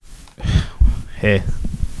Hey.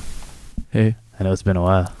 Hey. I know it's been a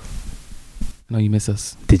while. I know you miss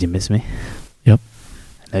us. Did you miss me? Yep.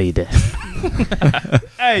 I know you did.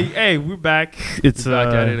 Hey, we're back. It's We're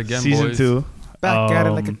back at it again, season boys. 2. Back at it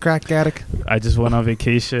like a crack addict. I just went on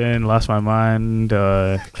vacation, lost my mind,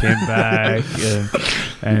 came back,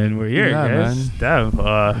 and we're here, Yeah, guys. Damn,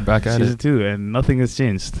 back at season it. 2, and nothing has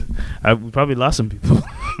changed. We probably lost some people,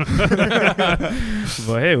 but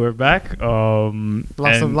hey, we're back.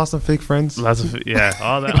 Lost some fake friends. all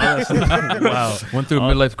that stuff. Wow. Went through a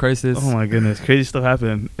midlife crisis. Oh my goodness, crazy stuff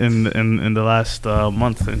happened in the last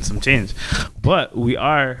month and some change, but we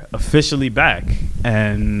are officially back,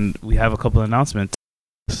 and we have a couple announcements.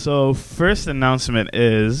 So first announcement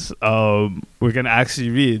is we're gonna actually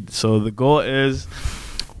read. So the goal is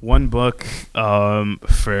one book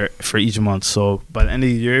for each month. So by the end of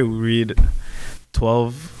the year, we read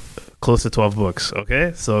close to 12 books.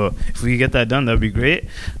 Okay, so if we get that done, that'd be great.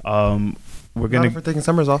 We're gonna Not for taking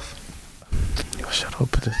summers off. Yo, shut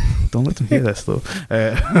up! Don't let them hear that still.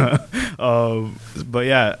 But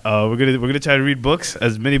yeah, we're gonna try to read books,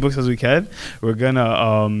 as many books as we can. We're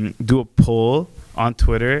gonna do a poll on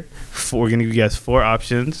Twitter. We're gonna give you guys 4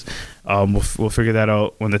 options. We'll figure that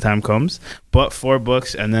out when the time comes. But 4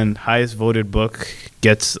 books, and then highest voted book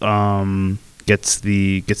gets the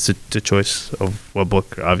choice of what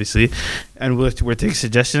book, obviously. And we're taking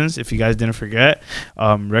suggestions. If you guys didn't forget,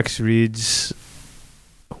 Rex reads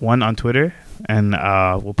 1 on Twitter, and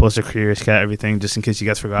we'll post a Curious Cat everything just in case you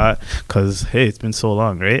guys forgot, because hey, it's been so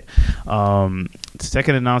long, right? The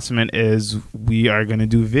second announcement is we are gonna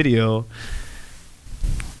do video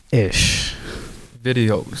ish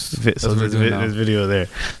Videos. so there's video there,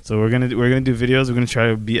 so we're gonna do videos. We're gonna try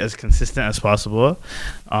to be as consistent as possible,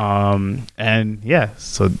 and yeah,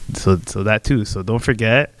 so that too. So don't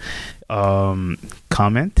forget,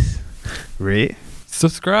 comment, rate,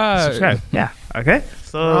 Subscribe. Yeah, okay.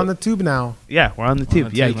 So We're on the tube now. yeah, we're on the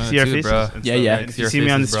tube. Yeah, you can see our faces. Bro. and Yeah, stuff, yeah. right? If you see me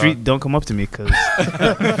on the street, don't come up to me, because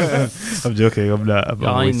I'm joking. I'm not.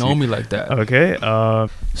 Y'all ain't know me like that. Okay.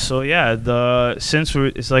 So yeah, since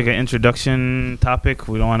it's like an introduction topic,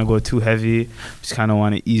 we don't want to go too heavy. Just kind of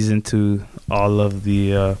want to ease into all of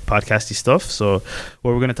the podcasty stuff. So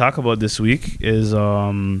what we're gonna talk about this week is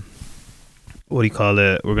what do you call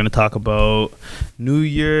it? We're gonna talk about new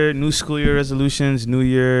school year resolutions, New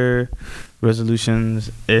Year resolutions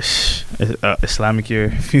ish, Islamic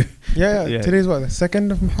year. Yeah. Yeah. Today's what, the 2nd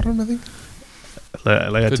of Muharram, I think?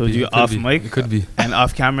 Like I Could told be, you could off be. mic. It could be. And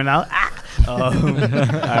off camera now.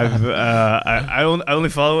 I only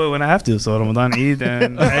follow it when I have to. So Ramadan, Eid,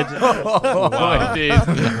 and Hajj. Wow.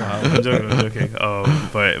 I'm joking.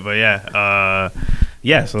 But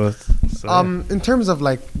yeah. So In terms of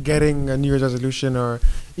like getting a New Year's resolution or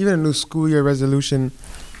even a new school year resolution,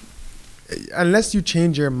 unless you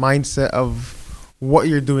change your mindset of what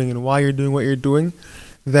you're doing and why you're doing what you're doing,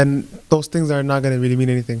 then those things are not going to really mean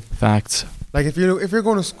anything. Facts. Like if you're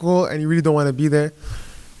going to school and you really don't want to be there,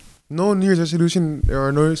 no New Year's resolution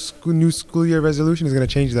or new school year resolution is going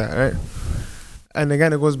to change that, right? And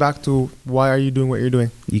again, it goes back to why are you doing what you're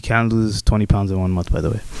doing? you can't lose 20 pounds in 1 month, by the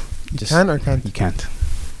way. Can or can't? You can't.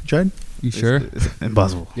 Tried? You sure? It's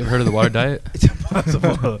impossible. You ever heard of the water diet? It's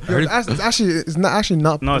impossible. It's not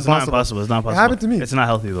not No, it's not impossible. It's not possible. It happened to me. It's not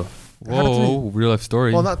healthy though. happened to me. Whoa, real life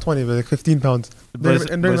story. Well, not 20, but like 15 pounds. But it's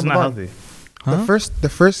during not Ramadan. healthy. Huh? The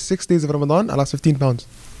first 6 days of Ramadan, I lost 15 pounds.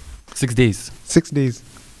 6 days. 6 days.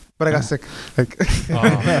 But I got sick. Like,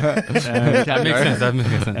 That makes sense.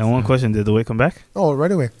 And one question: did the weight come back? oh,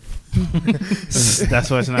 right away.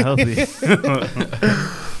 That's why it's not healthy.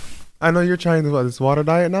 I know you're trying this water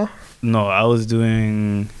diet now. No, I was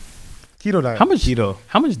doing Keto diet. How much keto.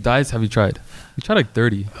 How much diets have you tried? You tried like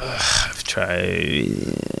 30.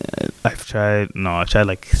 I've tried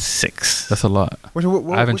like 6. I That's a lot.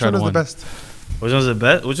 haven't I haven't which tried one was one. the best? Which one's the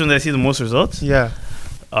best? Which one did I see the most results? Yeah.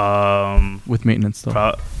 With maintenance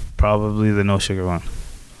though. Probably the no sugar one.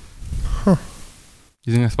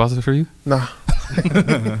 You think that's possible for you? Nah.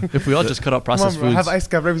 If we all just cut out Come on, processed bro. I have foods, ice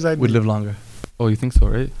cap right beside we'd me. live longer. Oh, you think so,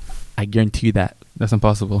 right? I guarantee you that. That's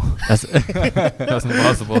impossible. That's That's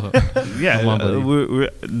impossible. Yeah, Come on, buddy. we're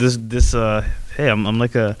this. Hey, I'm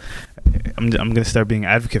like I'm gonna start being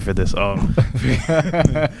an advocate for this. No,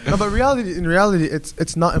 but in reality,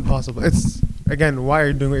 it's not impossible. It's, again, why are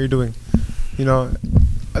you doing what you're doing? You know,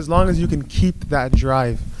 as long as you can keep that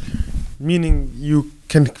drive, meaning you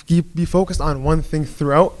can be focused on one thing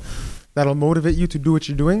throughout, that'll motivate you to do what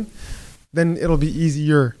you're doing, then it'll be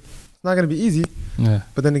easier. It's not going to be easy, Yeah.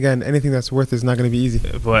 but then again, anything that's worth it is not going to be easy.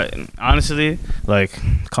 But honestly, like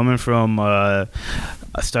coming from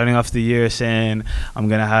starting off the year saying I'm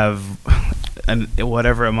gonna have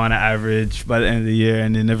whatever amount of average by the end of the year,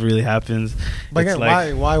 and it never really happens. But It's again,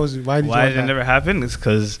 like, why did you want did it that? never happen? It's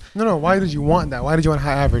because No, why did you want that? Why did you want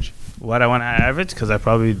high average? why do I want high average? Because I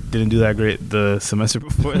probably didn't do that great the semester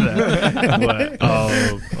before that.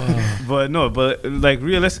 but like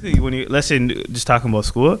realistically, when you, let's say, just talking about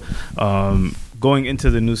school, going into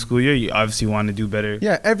the new school year, you obviously want to do better.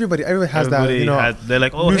 Yeah, everybody has that. You know, they're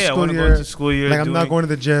like, oh, new hey, I school want to go year, into school year. like I'm not going to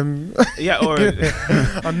the gym. Yeah, or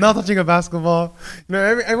I'm not touching a basketball. You know,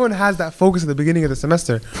 everyone has that focus at the beginning of the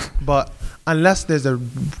semester, but unless there's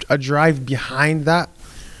a drive behind that,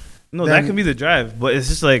 no, then- that can be the drive, but it's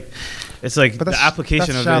just like, it's like but the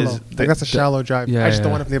application that's of shallow. it is. Like that's a shallow drive. Yeah, I just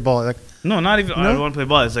don't yeah. want to play ball. Like No, not even. I No? don't want to play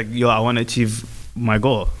ball. It's like, yo, I want to achieve my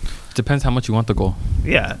goal. Depends how much you want the goal.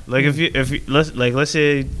 Yeah, like if you let's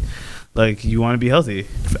say, like you want to be healthy,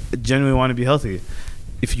 genuinely want to be healthy.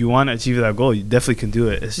 If you want to achieve that goal, you definitely can do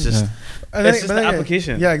it. It's just and it's just but the again,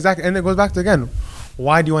 application. Yeah, exactly. And it goes back to again,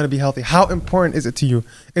 why do you want to be healthy? How important is it to you?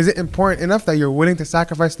 Is it important enough that you're willing to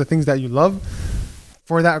sacrifice the things that you love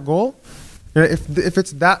for that goal? You know, if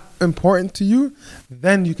it's that important to you,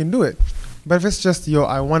 then you can do it. But if it's just, yo,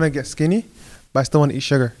 I want to get skinny, but I still want to eat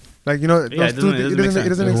sugar. Like, you know, Yeah, it doesn't make sense. it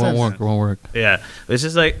doesn't make It won't sense. work. It won't work. Yeah, it's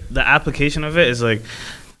just like the application of it is like,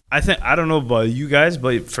 I don't know about you guys,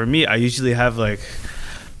 but for me, I usually have like,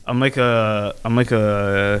 I'm like a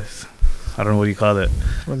I don't know what you call it.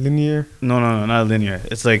 Or linear. No, not linear.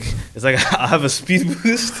 It's like I'll have a speed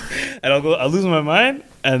boost, and I'll lose my mind,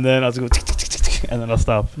 and then I'll just go tick, tick, tick, tick, tick, and then I'll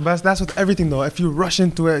stop. But that's with everything though. If you rush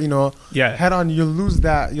into it, you know, Yeah, head on, you'll lose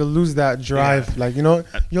that drive. Yeah. Like, you know,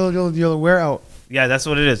 you'll wear out. yeah, that's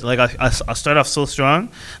what it is. Like I'll start off so strong.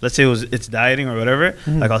 Let's say it's dieting or whatever.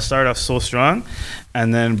 Mhm. Like I'll start off so strong,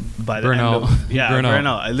 and then by the Burn end out. of, yeah, Burn burn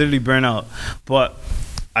out. out. I literally burn out. But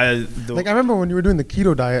I remember when you were doing the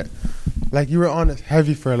keto diet, like you were on it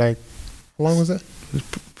heavy for like, how long was it?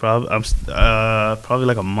 probably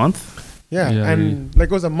like a month. Yeah, Yeah, and like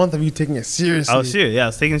it was a month of you taking it seriously. I was serious. Yeah, I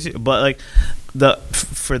was taking it serious. But like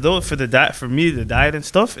for the diet, for me, the diet and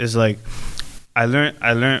stuff is like I learned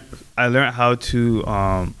how to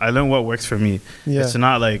I learned what works for me. Yeah. It's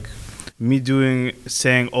not like me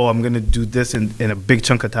saying, oh, I'm gonna do this in a big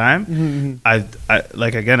chunk of time. Mhm. I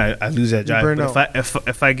like, again, I lose that You drive. burn But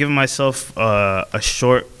if I give myself a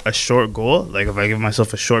short goal, like if I give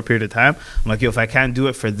myself a short period of time, I'm like, yo, if I can't do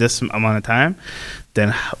it for this amount of time,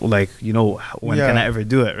 then like, you know, when Yeah. can I ever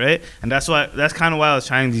do it, right? And that's kind of why I was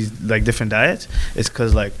trying these like different diets. It's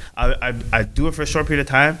because like I do it for a short period of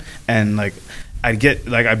time, and like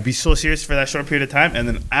I'd be so serious for that short period of time, and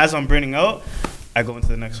then as I'm burning out, I go into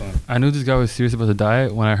the next one. I knew this guy was serious about the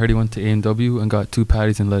diet when I heard he went to A&W and got 2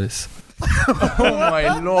 patties and lettuce. Oh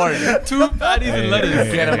my lord. 2 patties and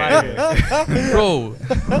lettuce. Get him out of here. Bro.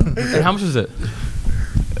 And how much was it?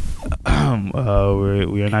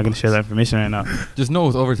 We are not gonna share that information right now. Just know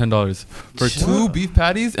it's over $10 for Shut 2 up. beef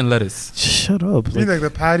patties and lettuce. Shut up. You mean like the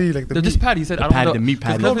patty, like the They're meat? just patty. He said, The I don't patty, know. the meat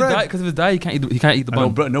patty. Because of his diet, he can't eat the No,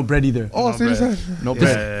 bun. no bread either. Oh, No so you bread. said No Yeah,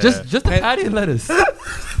 bread. yeah, Just a patty and lettuce.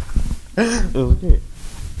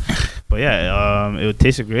 But yeah, it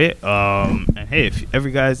tasted great. And hey, if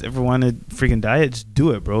every guys ever wanted freaking diet, just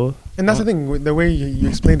do it, bro. and that's the thing, with the way you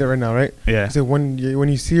explained it right now, right? Yeah. So when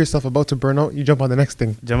you see yourself about to burn out, you jump on the next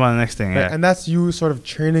thing. Jump on the next thing. Right? Yeah. And that's you sort of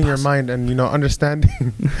training your mind and, you know,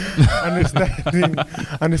 understanding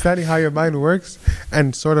understanding how your mind works,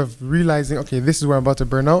 and sort of realizing, okay, this is where I'm about to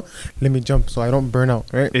burn out. Let me jump so I don't burn out,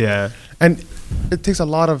 right? Yeah. And it takes a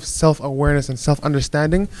lot of self-awareness and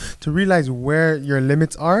self-understanding to realize where your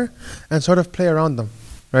limits are and sort of play around them,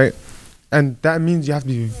 right? And that means you have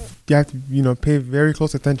to, you know, pay very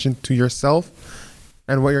close attention to yourself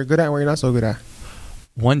and what you're good at and what you're not so good at.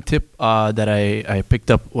 One tip that I picked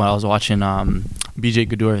up when I was watching BJ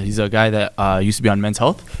Gadur. He's a guy that used to be on Men's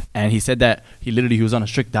Health, and he said that he was on a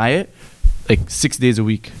strict diet, like 6 days a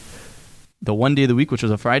week. The one day of the week, which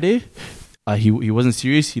was a Friday, he wasn't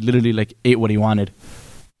serious. He literally like ate what he wanted,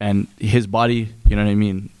 and his body, you know what I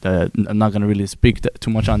mean. I'm not gonna really speak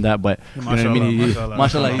too much on that, but you know what I mean.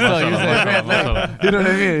 Mashallah, he's athletic. You know what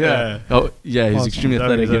I mean? Yeah. Oh yeah, he's extremely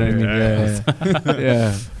athletic. You know what I mean?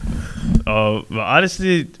 Yeah. But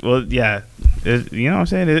honestly, well, yeah, you know what I'm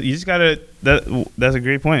saying. You just gotta. That's a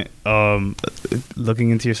great point. Looking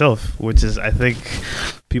into yourself, which is, I think,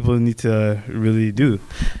 people need to really do.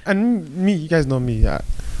 And me, you guys know me.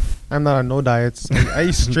 I'm not on no diets. I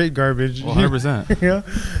eat straight garbage. 100%. You know?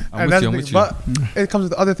 I'm And with that's you. the I'm thing. with you. But it comes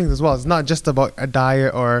with other things as well. It's not just about a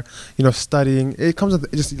diet or, you know, studying. It comes with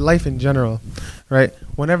just life in general, right?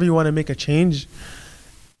 Whenever you want to make a change,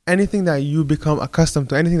 anything that you become accustomed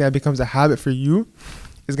to, anything that becomes a habit for you,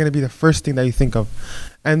 is going to be the first thing that you think of.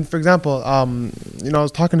 And for example, I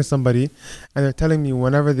was talking to somebody, and they're telling me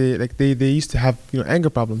whenever they used to have anger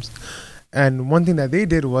problems, and one thing that they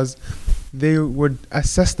did was they would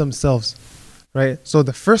assess themselves, right? So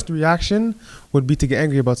the first reaction would be to get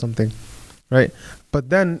angry about something, right? But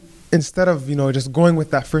then instead of just going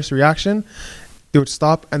with that first reaction, they would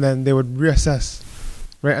stop and then they would reassess,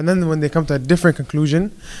 right? And then when they come to a different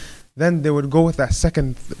conclusion, then they would go with that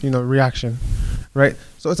second reaction, right?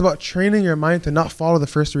 So it's about training your mind to not follow the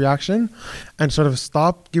first reaction and sort of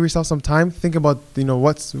stop, give yourself some time, think about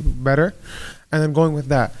what's better, and then going with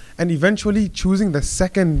that, and eventually choosing the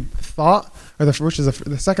second thought, or which is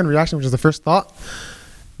the second reaction, which is the first thought.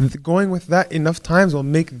 Going with that enough times will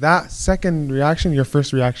make that second reaction your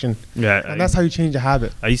first reaction. Yeah, and that's how you change a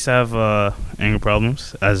habit. I used to have anger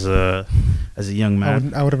problems as a young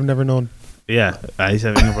man. I would have never known. Yeah, I used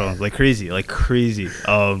to have anger problems like crazy.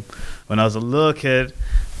 When I was a little kid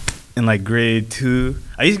in like grade 2,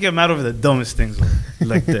 I used to get mad over the dumbest things,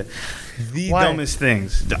 like the dumbest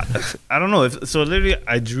things. I don't know. Literally,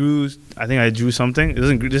 I think I drew something. This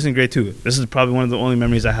is in grade 2. This is probably one of the only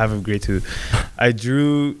memories I have of grade 2. I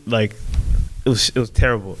drew it was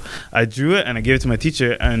terrible. I drew it and I gave it to my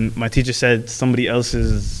teacher, and my teacher said somebody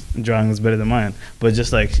else's drawing was better than mine. But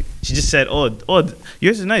she just said, "Oh,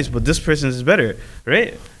 yours is nice, but this person's is better,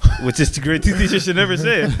 right?" Which is the grade 2 teacher should never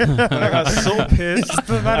say. And I got so pissed. I'm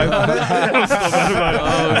still mad about it.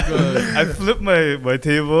 Oh, God. I flipped my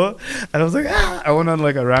table, and I was like, I went on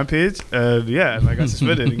like a rampage, and I got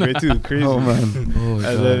suspended in grade 2. Crazy. Oh man. Oh,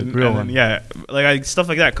 Then stuff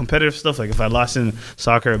like that, competitive stuff. Like if I lost in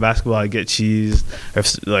soccer or basketball, I'd get cheesed, or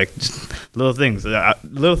just little things.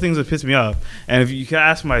 Little things would piss me off. And if you can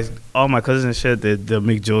ask all my cousins and shit, they'll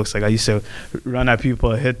make jokes. Like I used to run at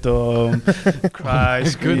people, hit them, cry,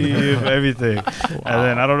 scream, everything. Wow. And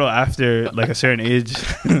then I don't know, after like a certain age,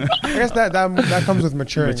 I guess that comes with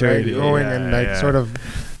maturity, right? Growing and sort of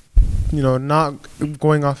not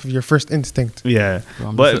going off of your first instinct. Yeah.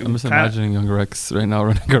 Bro, I'm just imagining younger Rex right now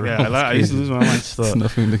running around. Yeah, I used to lose my mind still. It's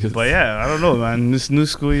nothing because. But I don't know, man. This new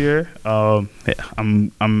school year, I'm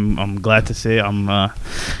glad to say I'm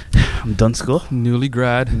done school. Newly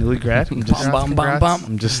grad. I'm just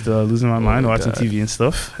I'm just losing my mind watching TV and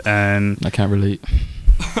stuff, and I can't relate.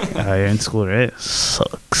 You're in school, right?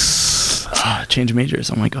 Sucks. Change majors.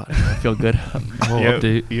 Oh my god, I feel good.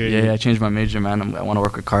 Update. I changed my major, man. I want to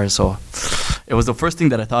work with cars, so it was the first thing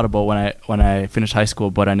that I thought about when I finished high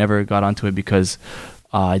school, but I never got onto it because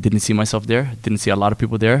I didn't see myself there. Didn't see a lot of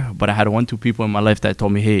people there, but I had 1-2 people in my life that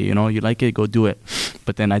told me, hey, you like it, go do it.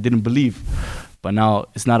 But then I didn't believe. But now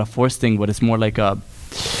it's not a forced thing, but it's more like a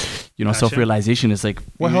self-realization. It's like,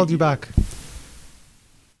 what held you back?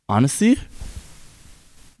 Honestly,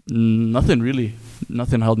 nothing really.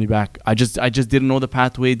 Nothing held me back. I just didn't know the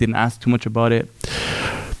pathway, didn't ask too much about it.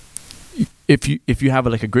 If you have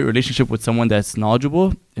a great relationship with someone that's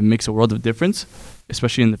knowledgeable, it makes a world of difference,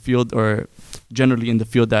 especially in the field, or generally in the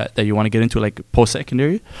field that you want to get into, like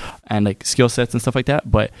post-secondary and like skill sets and stuff like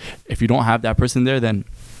that. But if you don't have that person there, then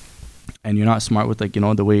and you're not smart with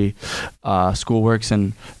the way school works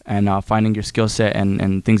and finding your skill set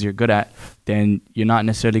and things you're good at, then you're not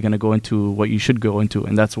necessarily going to go into what you should go into.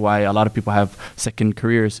 And that's why a lot of people have second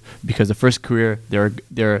careers, because the first career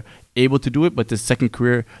they're able to do it, but the second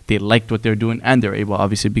career they liked what they're doing, and they're able,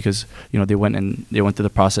 obviously, because they went through the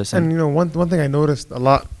process. And one thing I noticed a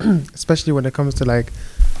lot, especially when it comes to like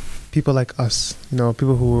people like us,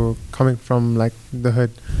 people who are coming from like the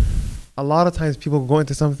hood. A lot of times people go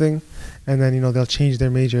into something and then they'll change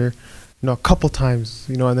their major a couple times,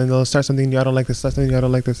 and then they'll start something new. I don't like this, start something new, I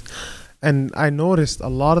don't like this. And I noticed a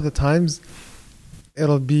lot of the times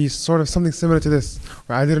it'll be sort of something similar to this,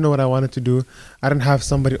 where I didn't know what I wanted to do. I didn't have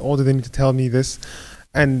somebody older than me to tell me this.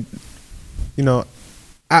 And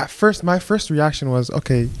at first my first reaction was,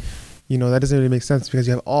 okay, that doesn't really make sense, because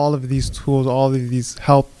you have all of these tools, all this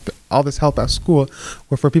help at school,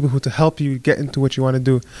 or for people to help you get into what you want to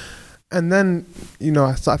do. And then,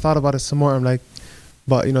 I thought about it some more. I'm like,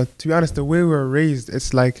 but, to be honest, the way we were raised,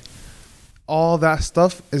 it's like all that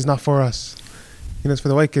stuff is not for us. It's for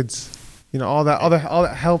the white kids. All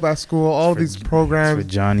that help at school, all these programs. It's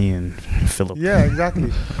for Johnny and Philip. Yeah,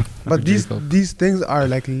 exactly. But these things are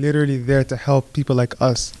like literally there to help people like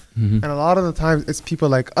us. Mm-hmm. And a lot of the times it's people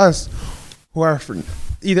like us who are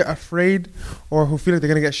either afraid, or who feel like they're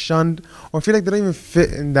going to get shunned, or feel like they don't even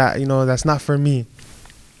fit in that, that's not for me.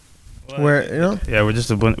 Where we're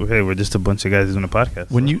just a bunch of guys doing a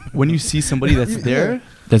podcast. When you see somebody that's there,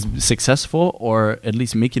 that's successful, or at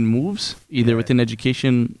least making moves, either within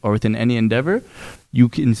education or within any endeavor, you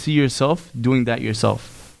can see yourself doing that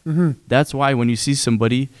yourself. Mm-hmm. That's why when you see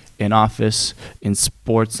somebody in office, in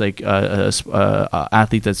sports, like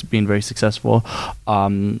athlete that's being very successful,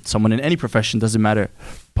 someone in any profession, doesn't matter,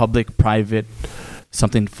 public, private,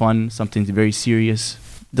 something fun, something very serious,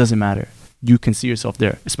 doesn't matter. You can see yourself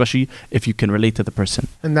there, especially if you can relate to the person.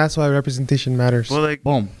 And that's why representation matters. Well, like,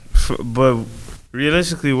 Boom. but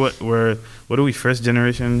realistically, what are we? First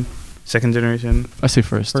generation, second generation? I say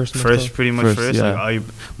first. First, pretty much First, first. yeah. Like,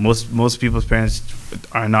 most people's parents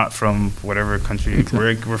are not from whatever country.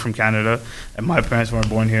 Exactly. We're from Canada, and my parents weren't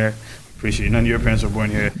born here. Pretty sure none of your parents were born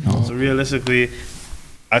here. No. So realistically,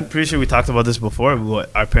 I'm pretty sure we talked about this before. But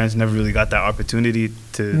our parents never really got that opportunity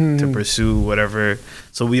to pursue whatever.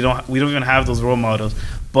 So we don't even have those role models.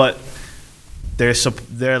 But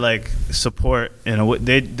they're like support. You know,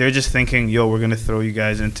 they're just thinking, yo, we're gonna throw you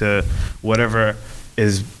guys into whatever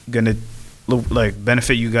is gonna like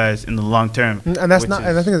benefit you guys in the long term. And that's not.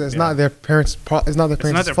 And I think it's not their parents. It's not their It's not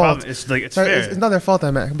parents' their fault. problem. It's like it's Sorry, fair. it's not their fault,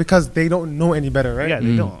 I mean, because they don't know any better, right? Yeah,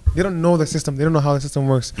 they don't. They don't know the system. They don't know how the system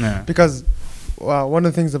works. Yeah. Because one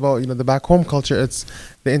of the things about the back home culture, it's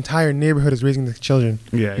the entire neighborhood is raising the children,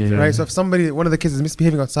 Yeah, exactly. right? So if one of the kids is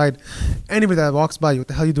misbehaving outside, anybody that walks by you, what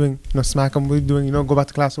the hell are you doing? Smack them. What are you doing? Go back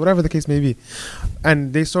to class, whatever the case may be.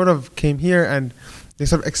 And they sort of came here and they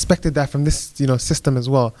sort of expected that from this system as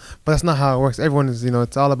well. But that's not how it works. Everyone is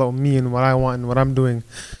it's all about me and what I want and what I'm doing.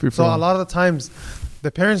 So a lot of the times, the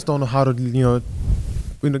parents don't know how to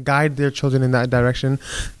guide their children in that direction.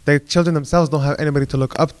 The children themselves don't have anybody to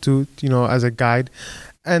look up to, as a guide.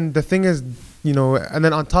 And the thing is, and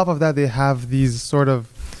then on top of that, they have these sort of,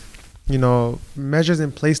 measures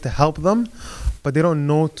in place to help them, but they don't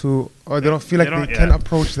know or they don't feel like they can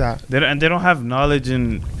approach that. They don't have knowledge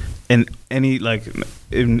in any like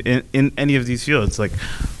in any of these fields. Like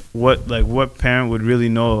what parent would really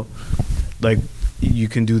know? Like you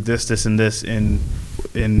can do this, and this in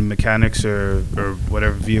mechanics or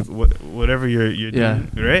whatever vehicle, whatever you're doing,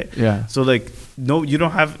 right? Yeah. So like, no, you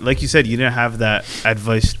don't have, like you said, you didn't have that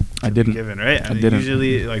advice. I didn't. Given, right? And I didn't.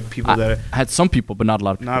 Usually, like people that I had some people, but not a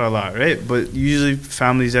lot of people. not a lot, right? But usually,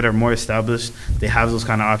 families that are more established, they have those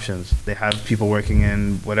kind of options. They have people working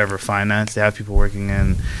in whatever finance. They have people working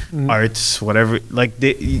in arts, whatever. Like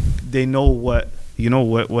they know what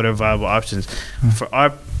are viable options for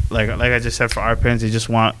our. Like I just said, for our parents, they just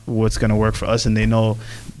want what's gonna work for us, and they know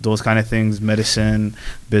those kind of things, medicine,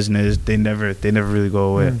 business. They never really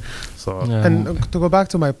go away. So Yeah. And to go back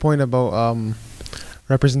to my point about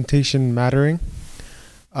representation mattering,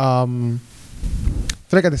 I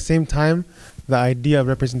feel like at the same time, the idea of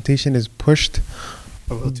representation is pushed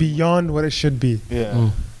beyond what it should be. yeah.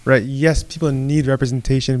 Right? Yes, people need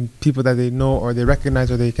representation, people that they know or they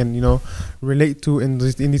recognize or they can relate to in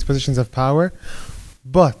these positions of power.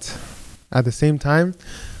 But at the same time,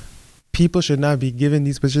 people should not be given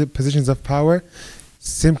these positions of power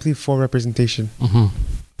simply for representation.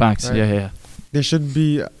 Facts. Right. Yeah. There should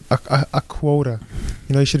be a quota.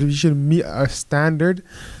 You should meet a standard,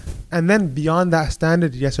 and then beyond that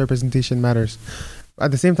standard, yes, representation matters. At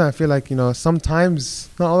the same time, I feel like sometimes,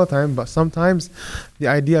 not all the time, but sometimes, the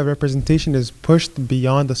idea of representation is pushed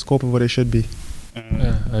beyond the scope of what it should be.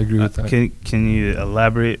 Yeah, I agree with that. Can you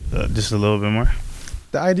elaborate just a little bit more,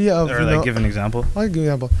 The idea of or give an example? I'll give you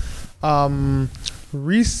an example.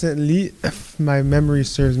 Recently, if my memory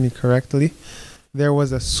serves me correctly, there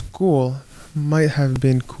was a school, might have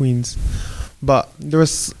been Queens, but there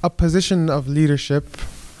was a position of leadership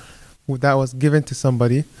that was given to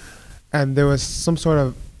somebody, and there was some sort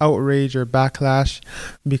of outrage or backlash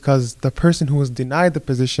because the person who was denied the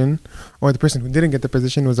position, or the person who didn't get the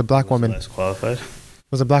position, was a black woman. Less qualified.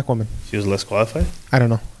 Was a black woman. She was less qualified. I don't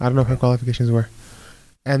know what her qualifications were.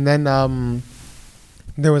 And then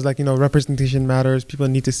there was representation matters. People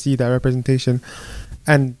need to see that representation.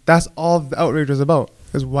 And that's all the outrage was about,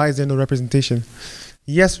 is why is there no representation?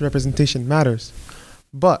 Yes, representation matters.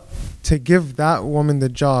 But to give that woman the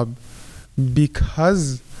job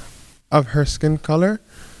because of her skin color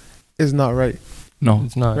is not right. No.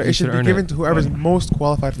 It's not. Right? You It should be earn given to whoever's most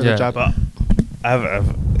qualified for the Yeah. job. But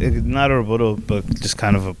I've not a rebuttal, but just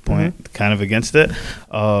kind of a point, kind of against it.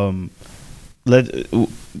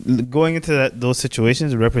 Going into those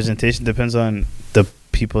situations, representation depends on the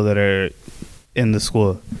people that are in the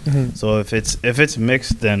school. Mhm. So if it's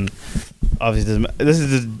mixed, then obviously this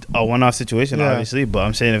is a one-off situation, Yeah. obviously. But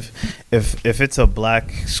I'm saying if it's a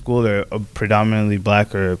black school or a predominantly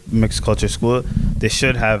black or mixed culture school, they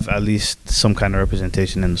should have at least some kind of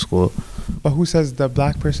representation in the school. But who says the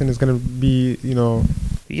black person is going to be,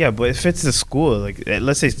 Yeah, but if it's the school, like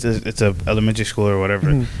let's say it's a elementary school or whatever,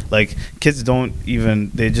 Mhm. like kids don't even,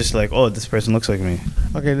 they just like, oh, this person looks like me.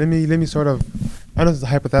 Okay, let me sort of I know this is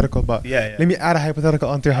hypothetical, but Yeah. let me add a hypothetical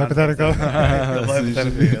onto your hypothetical.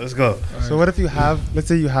 Let's go. So what if you have, let's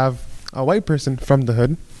say you have a white person from the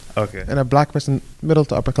hood Okay. and a black person middle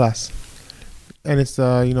to upper class, and it's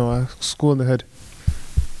a school in the hood.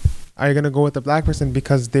 Are you gonna go with the black person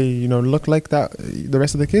because they look like that the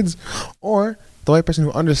rest of the kids, or the white person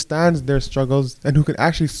who understands their struggles and who can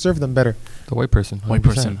actually serve them better? The white person. White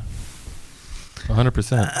person. 100%.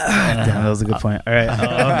 Damn, that was a good point. All right.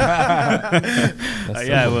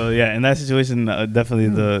 In that situation, definitely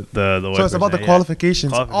the white So it's about the person,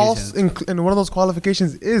 qualifications. Qualifications. And one of those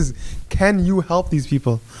qualifications is, can you help these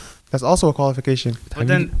people? That's also a qualification. But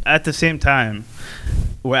then at the same time,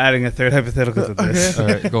 we're adding a third hypothetical to this. All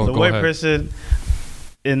right, go The go white ahead. person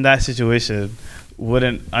in that situation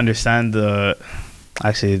wouldn't understand the.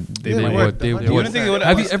 Actually, they Yeah, They might. would. They You would. wouldn't think it would-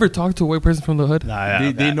 Have you ever talked to a white person from the hood? Nah,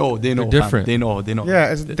 They know. They're fam. different. They know.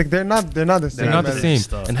 Yeah, it's, they're not the same. They're not the as same.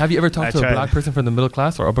 stuff. And have you ever I talked to a tried. black person from the middle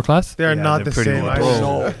class or upper class? They are Yeah, not they're the pretty same.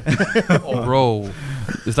 much. Bro,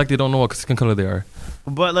 it's like they don't know what skin color they are.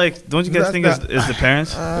 But like, don't you guys think it's the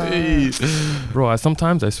parents? Bro,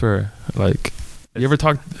 sometimes I swear, like, you ever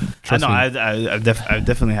talk? I Trust know. me. I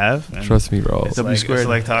definitely have. And Trust me, bro. It's W like, squared. it's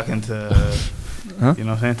like talking to, Huh? you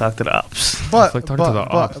know what I'm saying? Talk to the ops. But It's like talking to the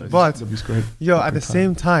ops. but yo, at Every the time.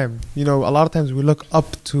 same time, a lot of times we look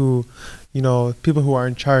up to, people who are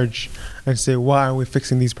in charge and say, why aren't we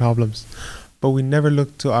fixing these problems? But we never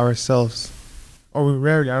look to ourselves, or we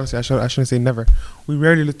rarely. Honestly, I shouldn't say never. We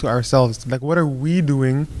rarely look to ourselves. Like, what are we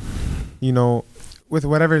doing? With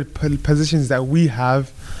whatever positions that we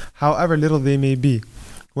have, however little they may be.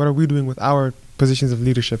 What are we doing with our positions of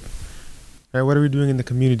leadership? Right? What are we doing in the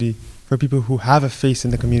community for people who have a face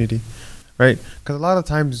in the community? Right? Because a lot of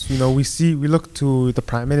times, we look to the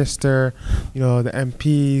prime minister, the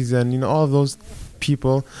MPs, and all of those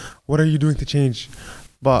people. What are you doing to change?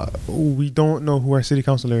 But we don't know who our city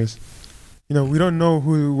councilor is. We don't know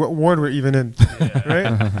what ward we're even in,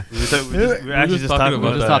 right? We're actually just talking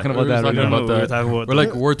about that. talking about that. We don't know what we're that. talking about. We're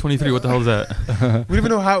like Ward 23. What the hell is that? We don't even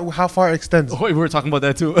know how far it extends. Oh, wait, we were talking about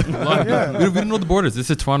that too. Yeah. We don't know the borders. This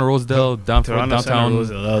is Toronto, Rosedale, Toronto Center, downtown.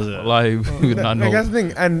 Rosedale, that was it. Like, we do not Like, that's know. the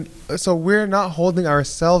thing. And so we're not holding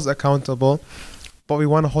ourselves accountable, but we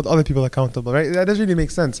want to hold other people accountable, right? That doesn't really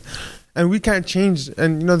make sense. And we can't change,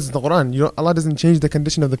 and this is the Quran. Allah doesn't change the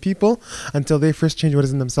condition of the people until they first change what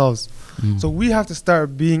is in themselves. Mm. So we have to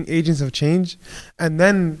start being agents of change, and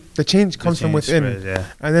then the change comes from within,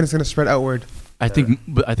 and then it's going to spread outward. I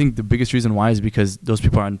think the biggest reason why is because those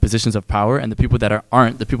people are in positions of power, and the people that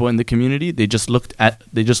aren't, the people in the community, they just look at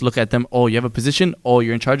them. Oh, you have a position. Oh,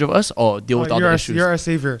 you're in charge of us. Oh, deal with all the issues. You're our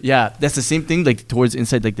savior. Yeah, that's the same thing. Like towards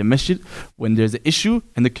inside, like the masjid, when there's an issue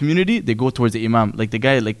in the community, they go towards the imam. Like the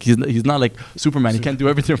guy, like he's not like Superman. He can't do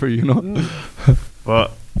everything for you,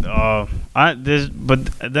 But then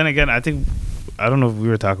again, I don't know if we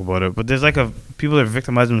were talking about it, but there's like people that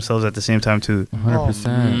victimize themselves at the same time too.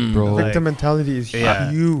 100%, bro. Like- Victim mentality is Yeah.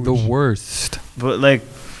 huge. The worst. But like,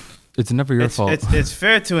 It's never your fault. It's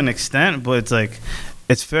fair to an extent, but it's like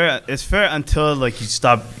it's fair until like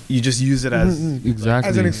you just use it as Exactly.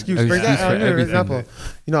 As an excuse. An For excuse example, for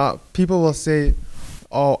everything. people will say,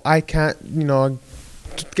 "Oh, I can't,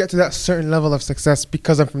 get to that certain level of success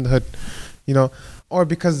because I'm from the hood, or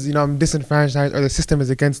because I'm disenfranchised or the system is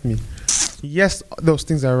against me." Yes, those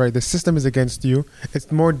things are right. The system is against you.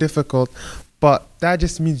 It's more difficult, but that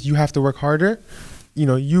just means you have to work harder.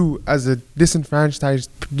 You as a disenfranchised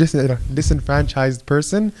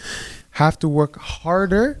person have to work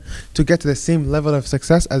harder to get to the same level of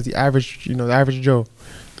success as the average Joe.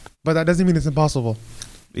 But that doesn't mean it's impossible.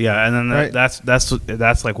 Yeah, and then Right.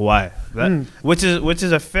 that's like why which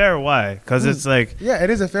is a fair why, because it's like Yeah, it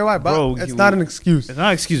is a fair why, but Bro, it's not an excuse. it's not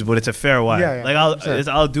an excuse, but it's a fair why. Yeah, yeah, like 100%.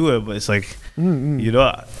 I'll do it, but it's like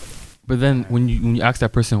Mm-mm. But then when you ask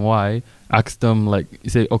that person why, ask them like, you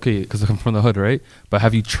say, okay, because I'm from the hood, right? But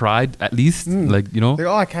have you tried at least? Like, Like,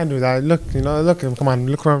 oh, I can't do that. Look, come on,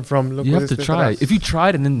 look where I'm from. Look you where have to this, try. that. If you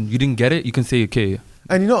tried and then you didn't get it, you can say, okay.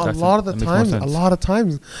 And a That's lot it. of the That makes more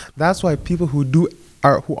times, sense. that's why people who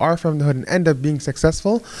are from the hood and end up being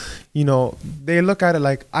successful, they look at it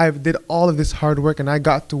like, I did all of this hard work and I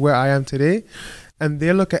got to where I am today, and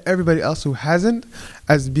they look at everybody else who hasn't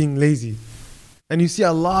as being lazy. And you see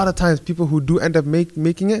a lot of times people who do end up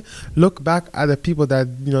making it look back at the people that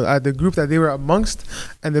at the group that they were amongst,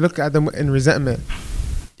 and they look at them in resentment.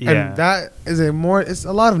 yeah. And that is it's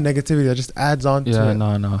a lot of negativity that just adds on to Yeah, it.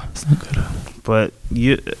 no. But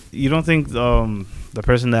you don't think the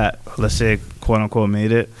person that, let's say, quote unquote,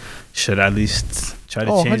 made it should at least try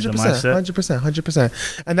to change the mindset.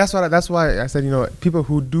 100%. And that's why I said, people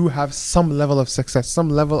who do have some level of success, some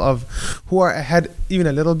level of who are ahead even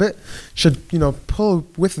a little bit, should, pull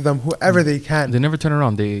with them whoever they can. They never turn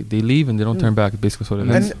around. They leave and they don't turn back. Basically, what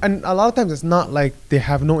it is. And a lot of times it's not like they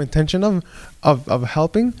have no intention of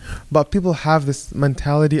helping, but people have this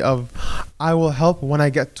mentality of, I will help when I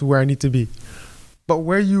get to where I need to be. But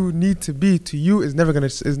where you need to be to you is never gonna be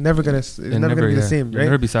the same, right? You'll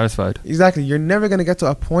never be satisfied. Exactly. You're never gonna get to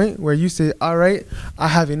a point where you say, "All right, I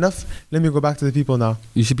have enough. Let me go back to the people now."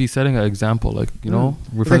 You should be setting an example. Like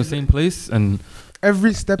we're from the same place, and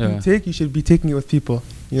every step you take, you should be taking it with people.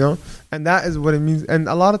 And that is what it means. And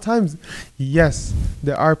a lot of times, yes,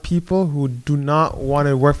 there are people who do not want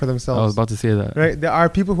to work for themselves. I was about to say that. Right? There are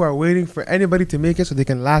people who are waiting for anybody to make it so they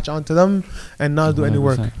can latch onto them and not do any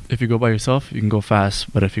work. If you go by yourself, you can go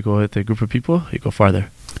fast. But if you go with a group of people, you go farther.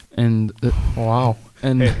 And wow.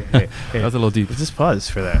 And hey. That's a little deep. Just pause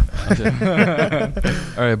for that. Okay.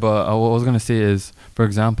 All right, but what I was gonna say is, for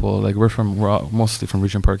example, like we're mostly from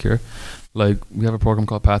Regent Park here. Like we have a program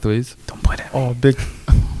called Pathways. Don't point at me. Oh,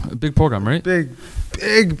 big program, right?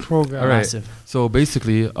 Big program. All right. Massive. So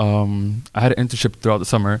basically, I had an internship throughout the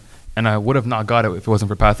summer, and I would have not got it if it wasn't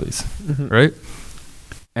for Pathways, right?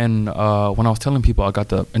 And when I was telling people I got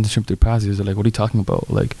the internship through Pathways, they're like, "What are you talking about?"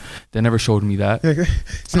 Like, they never showed me that.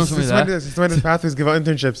 Since when does Pathways give out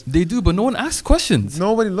internships? They do, but no one asks questions.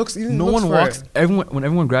 Nobody looks. No one walks. When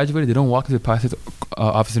everyone graduated, they don't walk into the Pathways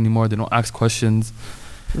office anymore. They don't ask questions.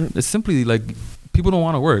 It's simply like people don't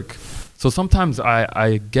want to work. So sometimes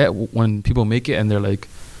I get when people make it and they're like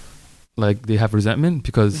they have resentment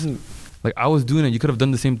because like I was doing it, you could have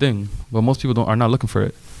done the same thing, but most people are not looking for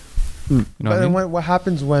it. You know but then what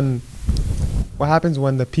happens when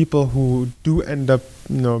the people who do end up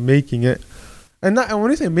making it, and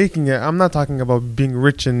when I say making it, I'm not talking about being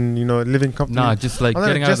rich and living comfortably. Nah, just like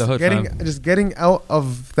getting out of the hood, just getting out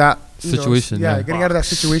of that situation. Getting out of that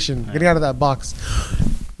situation, getting out of that box.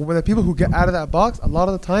 When the people who get out of that box, a lot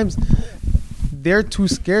of the times, they're too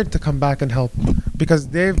scared to come back and help because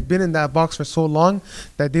they've been in that box for so long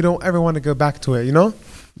that they don't ever want to go back to it,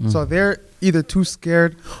 So they're either too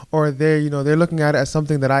scared or they're looking at it as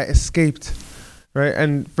something that I escaped, right?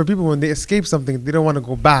 And for people, when they escape something, they don't want to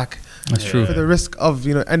go back. That's true. For the risk of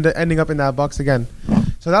ending up in that box again.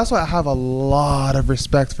 So that's why I have a lot of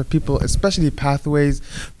respect for people, especially Pathways,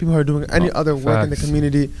 people who are doing any other work in the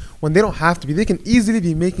community when they don't have to be. They can easily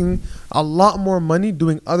be making a lot more money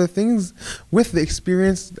doing other things with the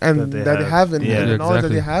experience and that they have and the knowledge that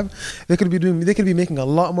they have. They could be making a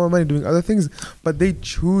lot more money doing other things, but they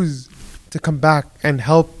choose to come back and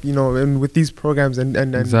help, and with these programs and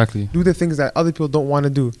do the things that other people don't want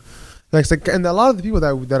to do. And a lot of the people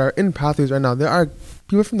that are in Pathways right now, there are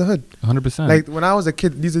people from the hood. 100%. Like when I was a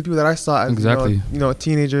kid, these are the people that I saw as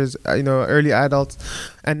teenagers, early adults,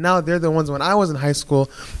 and now they're the ones. When I was in high school,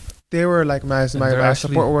 they were like my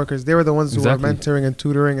support workers. They were the ones who were mentoring and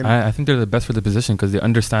tutoring. And I think they're the best for the position because they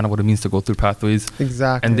understand what it means to go through Pathways.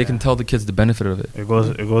 Exactly. And they can tell the kids the benefit of it. It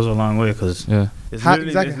goes a long way because it's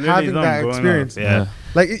having that experience.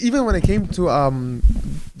 Like even when it came to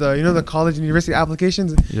the college and university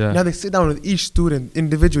applications, now they sit down with each student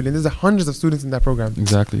individually, and there's hundreds of students in that program.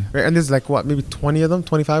 Exactly. Right? And there's maybe 20 of them,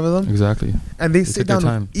 25 of them. Exactly. And they sit down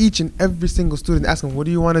with each and every single student, ask them, what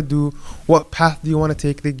do you want to do? What path do you want to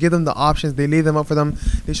take? They give them the options. They lay them up for them.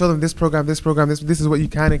 They show them this program, this is what you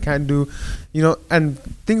can and can't do. And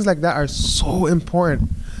things like that are so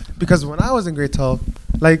important. Because when I was in grade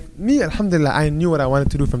 12, like me, alhamdulillah, I knew what I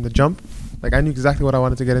wanted to do from the jump. Like I knew exactly what I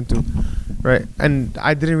wanted to get into, right? And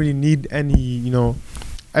I didn't really need any,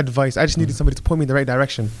 advice. I just needed somebody to point me in the right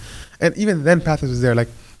direction. And even then, Pathways was there. Like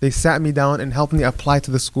they sat me down and helped me apply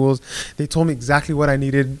to the schools. They told me exactly what I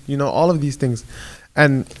needed, all of these things.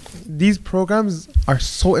 And these programs are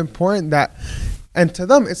so important and to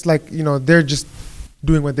them, it's like, they're just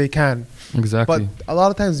doing what they can. Exactly. But a lot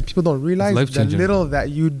of times people don't realize the little that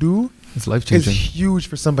you do it's life-changing. It's huge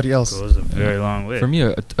for somebody else. It goes a very long way. For me,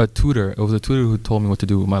 a tutor. It was a tutor who told me what to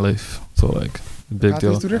do with my life. So like, big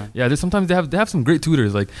deal. Tutor? Yeah, sometimes they have some great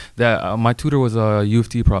tutors like that. My tutor was a U of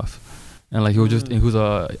T prof, and like he was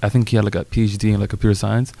I think he had like a PhD in like computer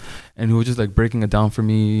science, and he was just like breaking it down for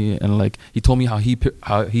me, and like he told me how he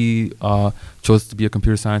chose to be a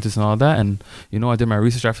computer scientist and all that, and I did my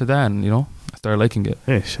research after that, and I started liking it.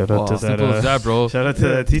 Hey, shout out to that. Simple as that, bro. Shout out to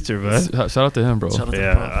that teacher, bro. Shout out to him, bro.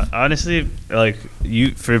 Yeah, honestly, like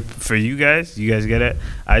for you guys get it.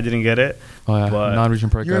 I didn't get it, Oh yeah, But- non-region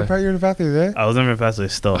park You're guy. in pathways, eh? I was never in pathway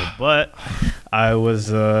still, but I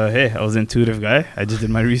was I was an intuitive guy. I just did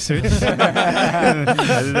my research. I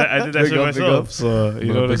did that Big shit up, big myself. up. So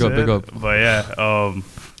you know what I'm Big up, saying? big up. But yeah,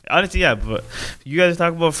 honestly, yeah. But you guys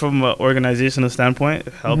talk about from an organizational standpoint,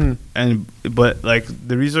 help, Mhm. but like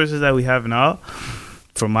the resources that we have now,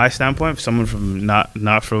 from my standpoint, someone from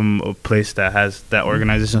not from a place that has that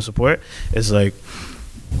organizational support, is like.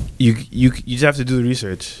 You just have to do the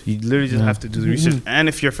research. You literally just Yeah. have to do the research. And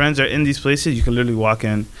if your friends are in these places, you can literally walk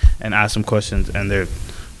in and ask them questions, and they're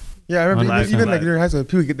Yeah, I remember Live, even live. like during high school,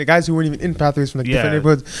 people, the guys who weren't even in pathways from like different Yeah.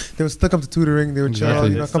 neighborhoods, they would still come to tutoring. They would chill,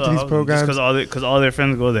 Exactly. you know, come to these programs. because all their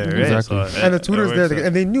friends go there, right? Exactly. And the tutors there,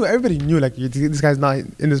 and they knew, everybody knew, like, this guy's not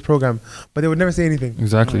in this program, but they would never say anything,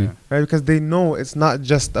 Exactly. right? Because they know it's not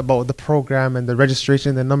just about the program and the registration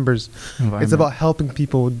and the numbers. It's about helping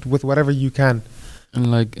people with whatever you can. And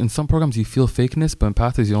like in some programs you feel fakeness, but in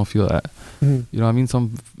pathways you don't feel that. Mhm. You know what I mean?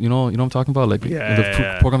 You know what I'm talking about? Like Yeah, the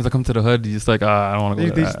yeah. programs that come to the hood, you just like, I don't want to They,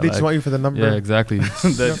 go they, to that. they just Like, want you for the number. yeah, exactly. You know,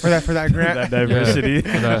 for that grant. that diversity.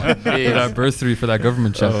 for that bursary, for that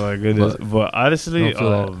government check. Oh my goodness! But honestly, don't feel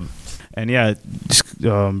that. and yeah, just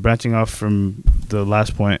branching off from the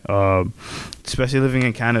last point, especially living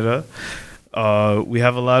in Canada, we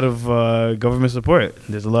have a lot of government support.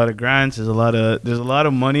 There's a lot of grants. There's a lot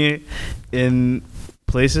of money in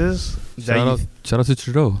places that Shout out to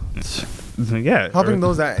Trudeau. yeah, Helping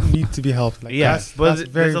those that need to be helped. Like, yeah, that's, but that's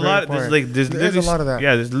very, there's a very lot. important. There's There's literally a lot of that.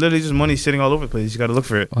 Yeah, there's literally just money sitting all over the place. You got to look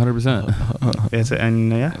for it. 100%.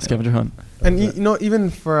 And yeah, Scavenger hunt. And you know, even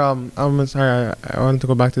for I'm sorry, I wanted to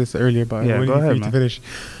go back to this earlier, but Yeah, I'm go waiting for ahead, you to man. finish.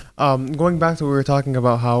 Going back to what we were talking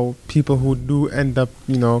about, how people who do end up,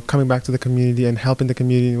 you know, coming back to the community and helping the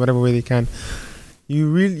community in whatever way they can, you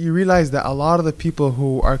realize that a lot of the people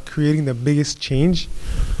who are creating the biggest change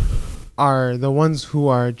are the ones who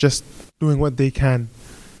are just doing what they can,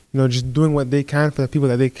 you know, just doing what they can for the people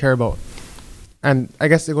that they care about. And I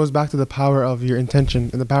guess it goes back to the power of your intention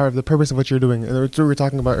and the power of the purpose of what you're doing. And that's what we were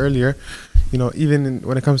talking about earlier. You know, even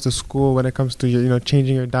when it comes to school, when it comes to your, you know,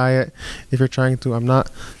 changing your diet, if you're trying to, I'm not,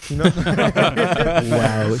 you know.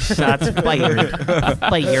 Wow, shots fired.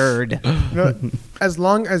 Fired. You know, as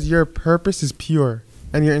long as your purpose is pure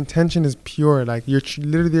and your intention is pure, like you're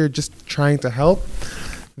literally just trying to help,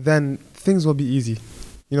 then things will be easy,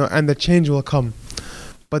 you know, and the change will come.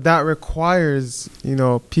 But that requires, you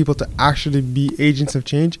know, people to actually be agents of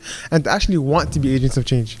change and to actually want to be agents of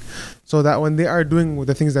change, so that when they are doing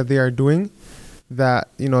the things that they are doing, that,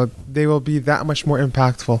 you know, they will be that much more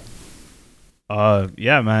impactful.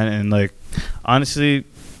 Yeah, man, and like honestly,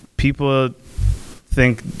 people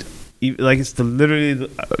think like it's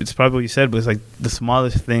it's probably what you said, but it's like the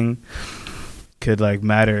smallest thing could like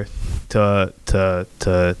matter to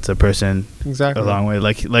a person Exactly. a long way.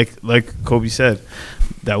 Like Kobe said,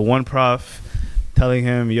 that one prof telling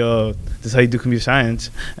him, "Yo, this is how you do computer science,"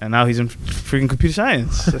 and now he's in freaking computer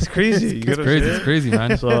science. That's crazy. You It's get what I'm crazy. saying? It's crazy,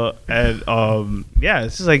 man. So and yeah,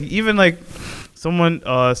 it's just like even like someone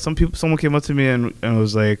came up to me and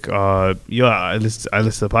was like, "Yo, I listened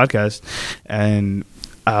to the podcast, and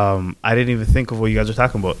I didn't even think of what you guys were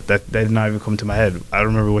talking about. That did not even come to my head. I don't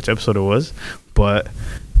remember which episode it was, but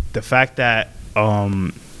the fact that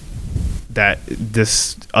that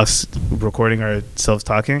this us recording ourselves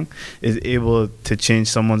talking is able to change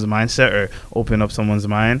someone's mindset or open up someone's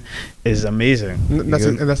mind is amazing. That's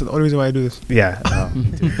the only reason why I do this. Yeah,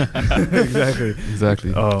 exactly.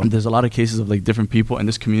 Exactly. There's a lot of cases of like different people in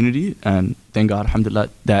this community, and thank God, alhamdulillah,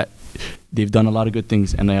 that they've done a lot of good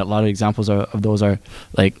things. And a lot of examples of those are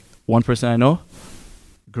like one person I know,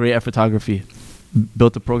 great at photography,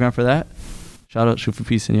 built a program for that. Shout out Shoot for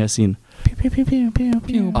Peace and Yassine.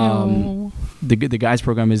 The guys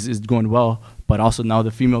program is going well, but also now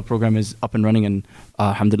the female program is up and running, and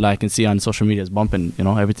alhamdulillah, I can see on social media it's bumping. You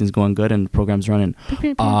know, everything's going good and the program's running.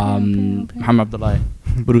 Muhammad Abdullah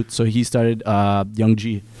Barut, so he started Young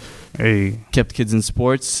G. Hey, Kept kids in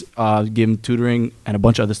sports, gave them tutoring and a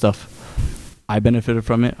bunch of other stuff. I benefited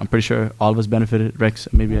from it. I'm pretty sure all of us benefited. Rex,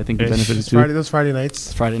 maybe I think you Yes. benefited It's too. those Friday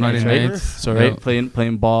nights. Friday nights, right? So right,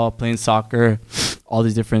 playing ball, playing soccer, all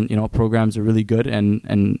these different programs are really good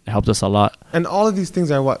and helped us a lot. And all of these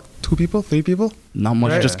things are what, 2 people, 3 people? Not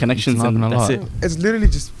much, Right. just connections It's not and even a that's lot. it. It's literally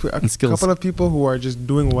just a And skills. couple of people who are just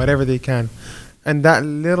doing whatever they can, and that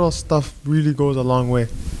little stuff really goes a long way.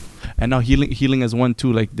 And now healing as one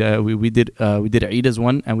too. Like we did Eid as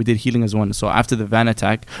one, and we did healing as one. So after the van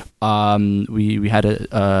attack, we had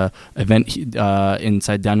a event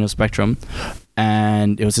inside Daniel Spectrum,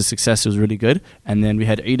 and it was a success. It was really good. And then we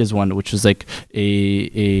had Eida's one, which was like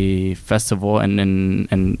a festival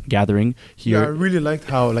and gathering Yeah, I here. really liked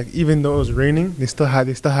how like even though it was raining, they still had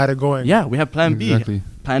it going. Yeah, we had Plan B. Exactly.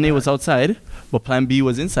 Plan A was outside, but Plan B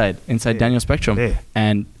was inside Yeah. Daniel Spectrum, Hey,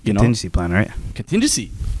 and you know contingency plan, right?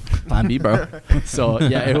 contingency. Plan B, bro. So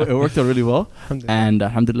yeah, it worked out really well. And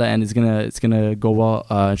alhamdulillah, and it's gonna go well,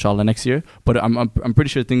 inshallah, next year. But I'm pretty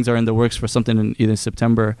sure things are in the works for something in either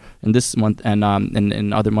September in this month and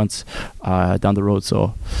in other months down the road.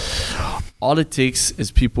 So all it takes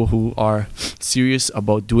is people who are serious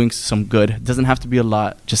about doing some good. It doesn't have to be a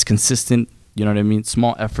lot, just consistent. You know what I mean?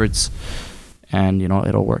 Small efforts, and you know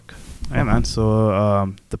it'll work. Yeah, man.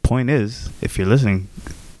 So the point is, if you're listening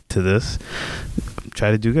to this,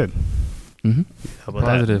 try to do good. Mm-hmm. How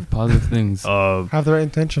about Positive things. that? Have the right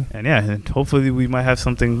intention. And yeah, and hopefully we might have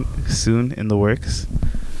something soon in the works.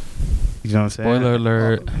 You know what I'm saying? Spoiler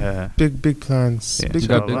alert. Yeah. Big plans. Yeah. Big We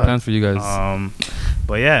got big Inshallah. plans for you guys.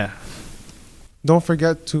 But yeah, Don't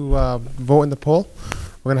forget to vote in the poll.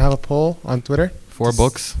 We're gonna have a poll on Twitter. 4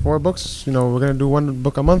 books. 4 books. You know, we're gonna do 1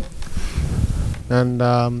 book a month. And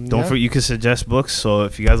don't yeah. forget, you can suggest books. So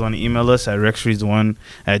if you guys want to email us at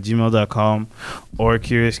rexreads1@gmail.com or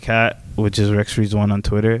Curious Cat, which is rexreads1 on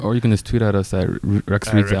Twitter. Or you can just tweet at us at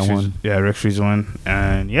RexReads at 1. Yeah, rexreads1.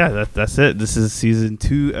 And yeah, that's it. This is season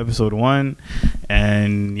 2, episode 1.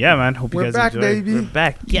 And yeah, man, hope We're you guys back, enjoy. baby. We're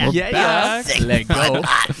back. Yeah, Yeah. Sick. Let go.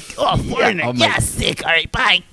 Oh, foreigner. Oh my- Yeah, sick. All right, bye.